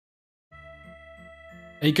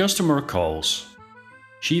A customer calls.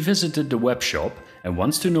 She visited the web shop and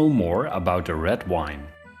wants to know more about the red wine.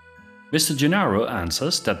 Mr. Gennaro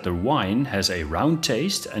answers that the wine has a round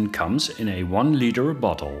taste and comes in a 1-liter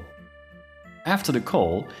bottle. After the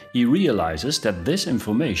call, he realizes that this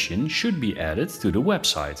information should be added to the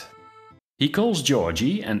website. He calls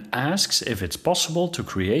Georgie and asks if it's possible to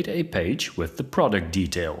create a page with the product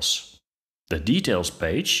details. The details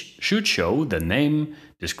page should show the name,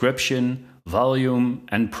 description, volume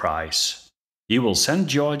and price. He will send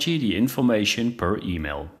Georgie the information per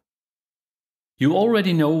email. You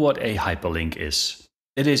already know what a hyperlink is.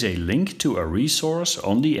 It is a link to a resource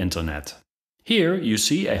on the internet. Here you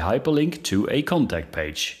see a hyperlink to a contact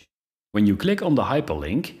page. When you click on the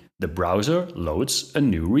hyperlink, the browser loads a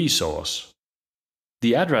new resource.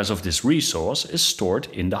 The address of this resource is stored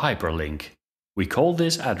in the hyperlink. We call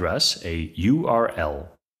this address a URL.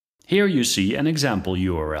 Here you see an example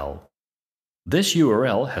URL. This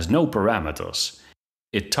URL has no parameters.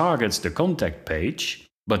 It targets the contact page,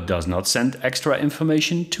 but does not send extra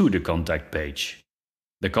information to the contact page.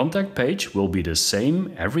 The contact page will be the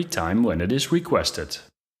same every time when it is requested.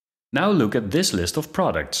 Now look at this list of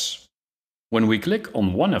products. When we click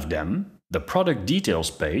on one of them, the product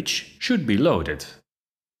details page should be loaded.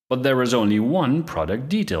 But there is only one product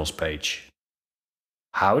details page.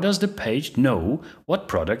 How does the page know what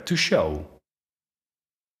product to show?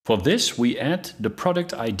 For this we add the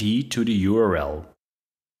product ID to the URL.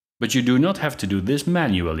 But you do not have to do this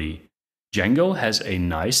manually. Django has a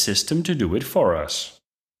nice system to do it for us.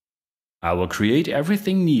 I will create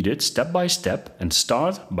everything needed step by step and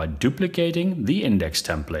start by duplicating the index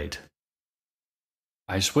template.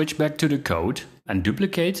 I switch back to the code and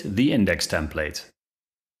duplicate the index template.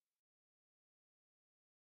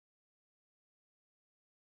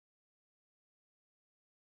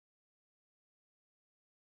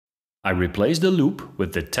 I replace the loop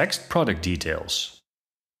with the text product details.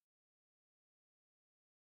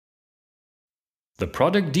 The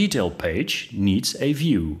product detail page needs a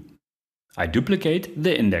view. I duplicate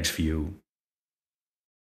the index view.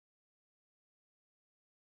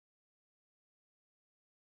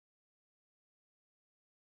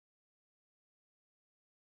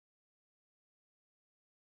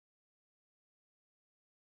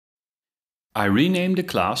 I rename the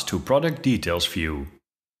class to Product Details View.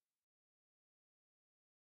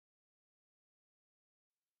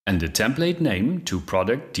 And the template name to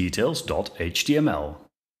productdetails.html.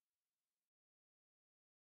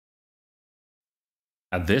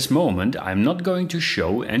 At this moment, I'm not going to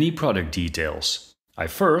show any product details. I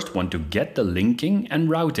first want to get the linking and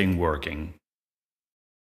routing working.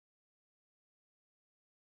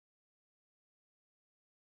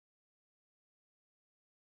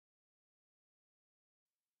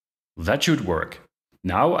 That should work.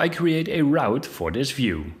 Now I create a route for this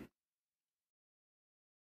view.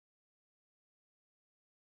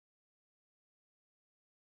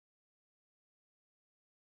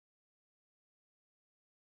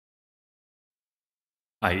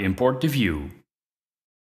 I import the view.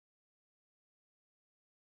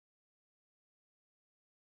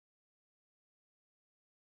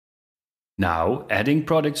 Now, adding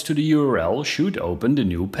products to the URL should open the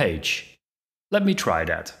new page. Let me try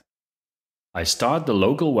that. I start the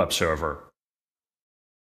local web server.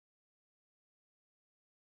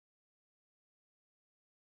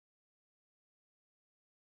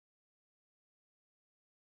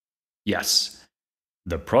 Yes.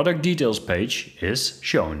 The product details page is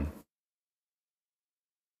shown.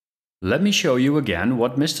 Let me show you again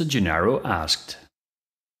what Mr. Gennaro asked.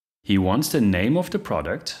 He wants the name of the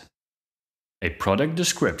product, a product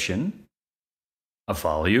description, a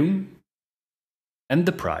volume, and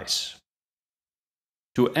the price.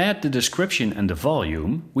 To add the description and the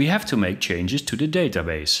volume, we have to make changes to the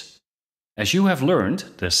database. As you have learned,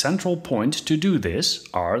 the central point to do this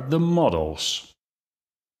are the models.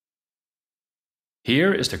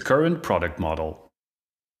 Here is the current product model.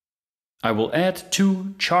 I will add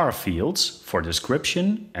 2 char fields for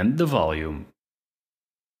description and the volume.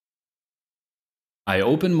 I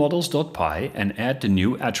open models.py and add the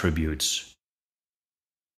new attributes.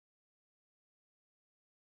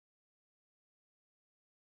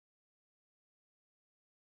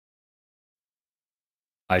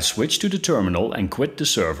 I switch to the terminal and quit the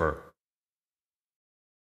server.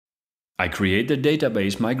 I create the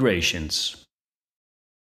database migrations.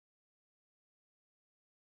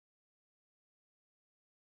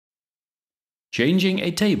 Changing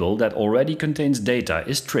a table that already contains data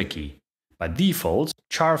is tricky. By default,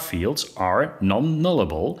 char fields are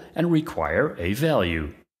non-nullable and require a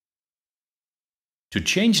value. To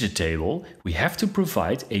change the table, we have to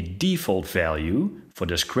provide a default value for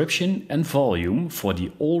description and volume for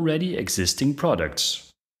the already existing products.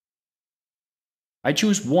 I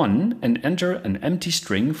choose 1 and enter an empty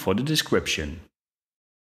string for the description.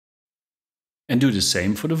 And do the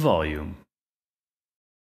same for the volume.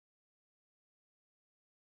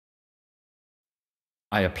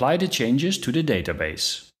 I apply the changes to the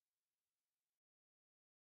database.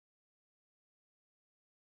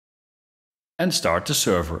 And start the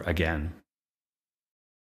server again.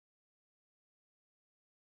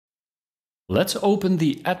 Let's open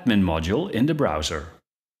the admin module in the browser.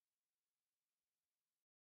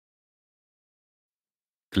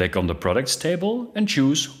 Click on the products table and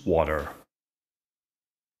choose Water.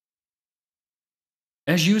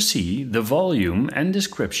 As you see, the volume and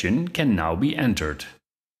description can now be entered.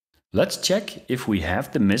 Let's check if we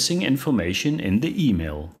have the missing information in the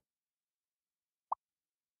email.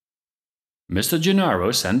 Mr.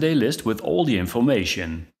 Gennaro sent a list with all the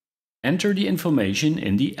information. Enter the information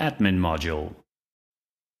in the admin module.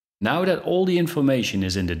 Now that all the information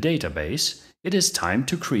is in the database, it is time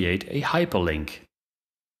to create a hyperlink.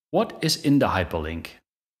 What is in the hyperlink?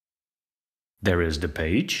 There is the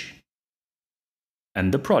page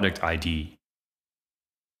and the product ID.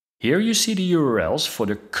 Here you see the URLs for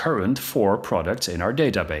the current 4 products in our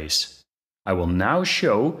database. I will now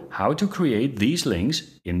show how to create these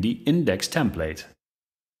links in the index template.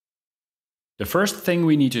 The first thing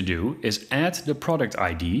we need to do is add the product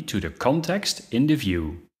ID to the context in the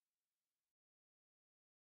view.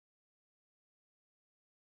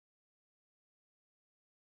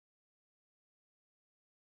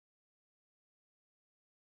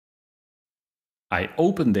 I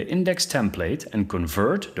open the index template and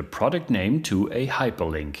convert the product name to a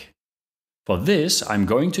hyperlink. For this, I'm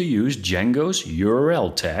going to use Django's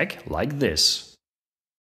URL tag like this.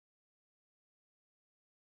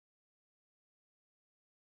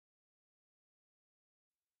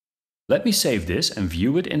 Let me save this and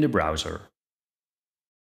view it in the browser.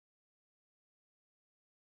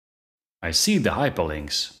 I see the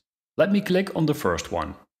hyperlinks. Let me click on the first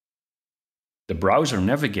one. The browser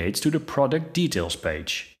navigates to the product details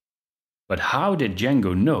page. But how did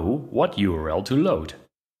Django know what URL to load?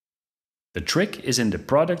 The trick is in the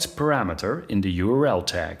product's parameter in the URL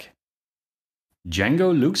tag.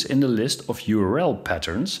 Django looks in the list of URL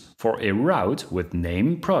patterns for a route with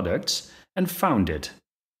name products and found it.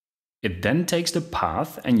 It then takes the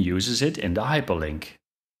path and uses it in the hyperlink.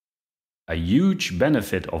 A huge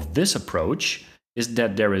benefit of this approach is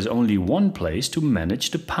that there is only one place to manage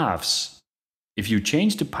the paths. If you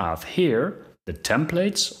change the path here, the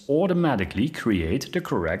templates automatically create the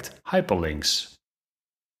correct hyperlinks.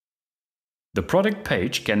 The product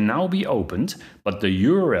page can now be opened, but the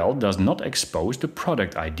URL does not expose the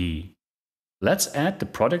product ID. Let's add the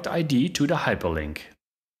product ID to the hyperlink.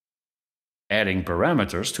 Adding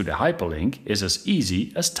parameters to the hyperlink is as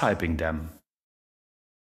easy as typing them.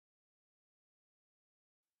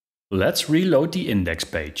 Let's reload the index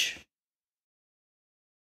page.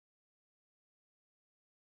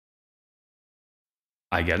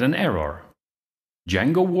 I get an error.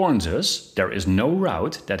 Django warns us there is no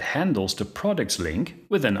route that handles the products link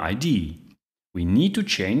with an ID. We need to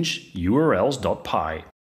change urls.py.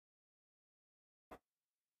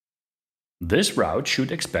 This route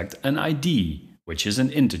should expect an ID, which is an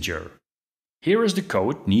integer. Here is the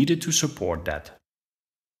code needed to support that.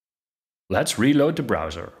 Let's reload the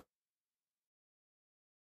browser.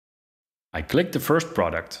 I click the first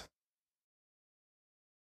product.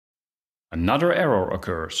 Another error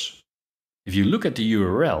occurs. If you look at the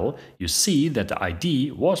URL, you see that the ID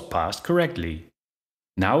was passed correctly.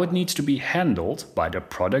 Now it needs to be handled by the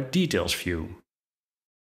product details view.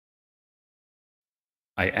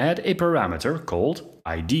 I add a parameter called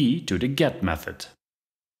ID to the get method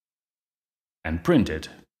and print it.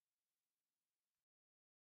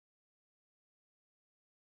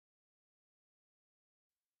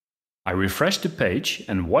 I refresh the page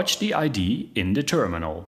and watch the ID in the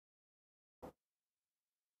terminal.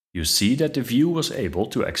 You see that the view was able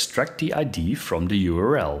to extract the ID from the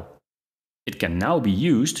URL. It can now be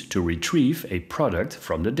used to retrieve a product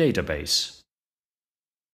from the database.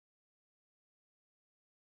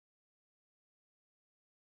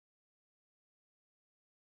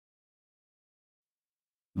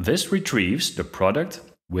 This retrieves the product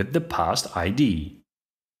with the passed ID.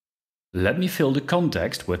 Let me fill the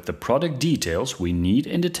context with the product details we need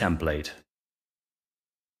in the template.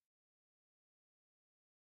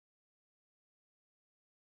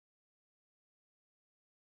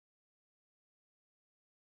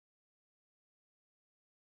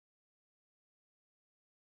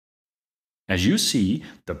 As you see,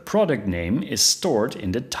 the product name is stored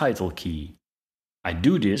in the title key. I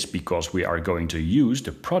do this because we are going to use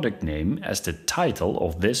the product name as the title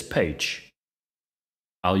of this page.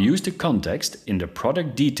 I'll use the context in the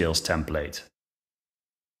product details template.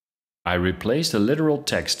 I replace the literal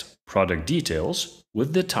text product details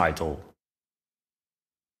with the title.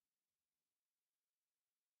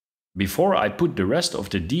 Before I put the rest of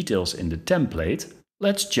the details in the template,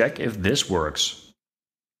 let's check if this works.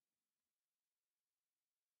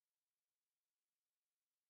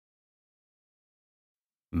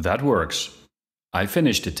 That works. I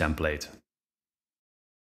finished the template.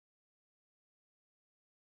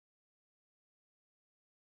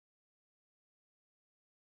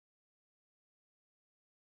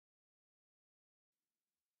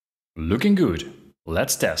 Looking good.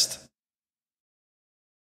 Let's test.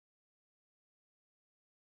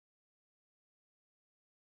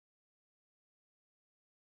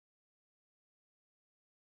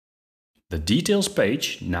 The details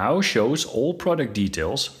page now shows all product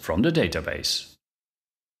details from the database.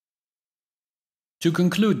 To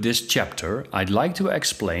conclude this chapter, I'd like to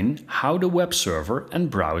explain how the web server and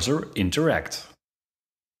browser interact.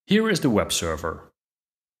 Here is the web server.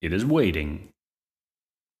 It is waiting.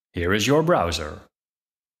 Here is your browser.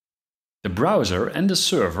 The browser and the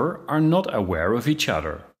server are not aware of each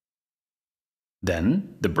other.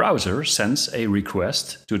 Then the browser sends a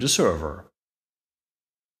request to the server.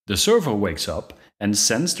 The server wakes up and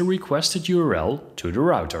sends the requested URL to the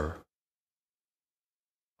router.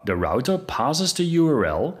 The router passes the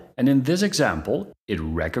URL, and in this example, it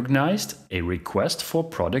recognized a request for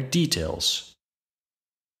product details.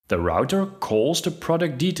 The router calls the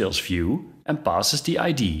product details view and passes the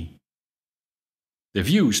ID. The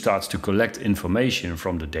view starts to collect information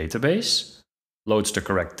from the database, loads the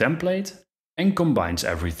correct template, and combines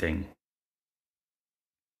everything.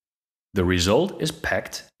 The result is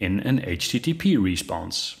packed in an HTTP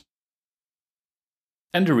response.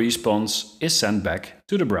 And the response is sent back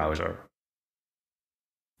to the browser.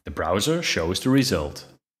 The browser shows the result.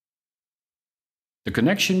 The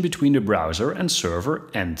connection between the browser and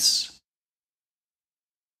server ends.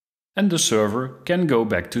 And the server can go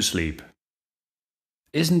back to sleep.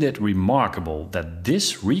 Isn't it remarkable that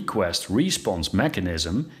this request-response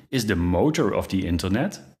mechanism is the motor of the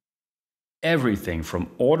internet? Everything from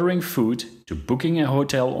ordering food to booking a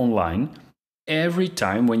hotel online, every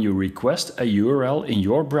time when you request a URL in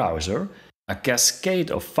your browser, a cascade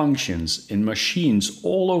of functions in machines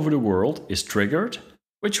all over the world is triggered,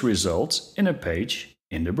 which results in a page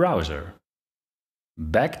in the browser.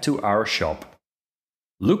 Back to our shop.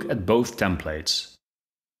 Look at both templates.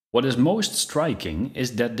 What is most striking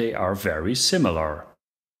is that they are very similar.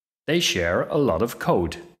 They share a lot of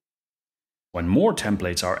code. When more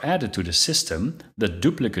templates are added to the system, the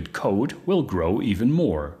duplicate code will grow even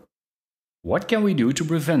more. What can we do to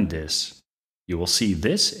prevent this? You will see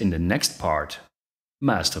this in the next part,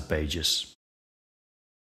 Master Pages.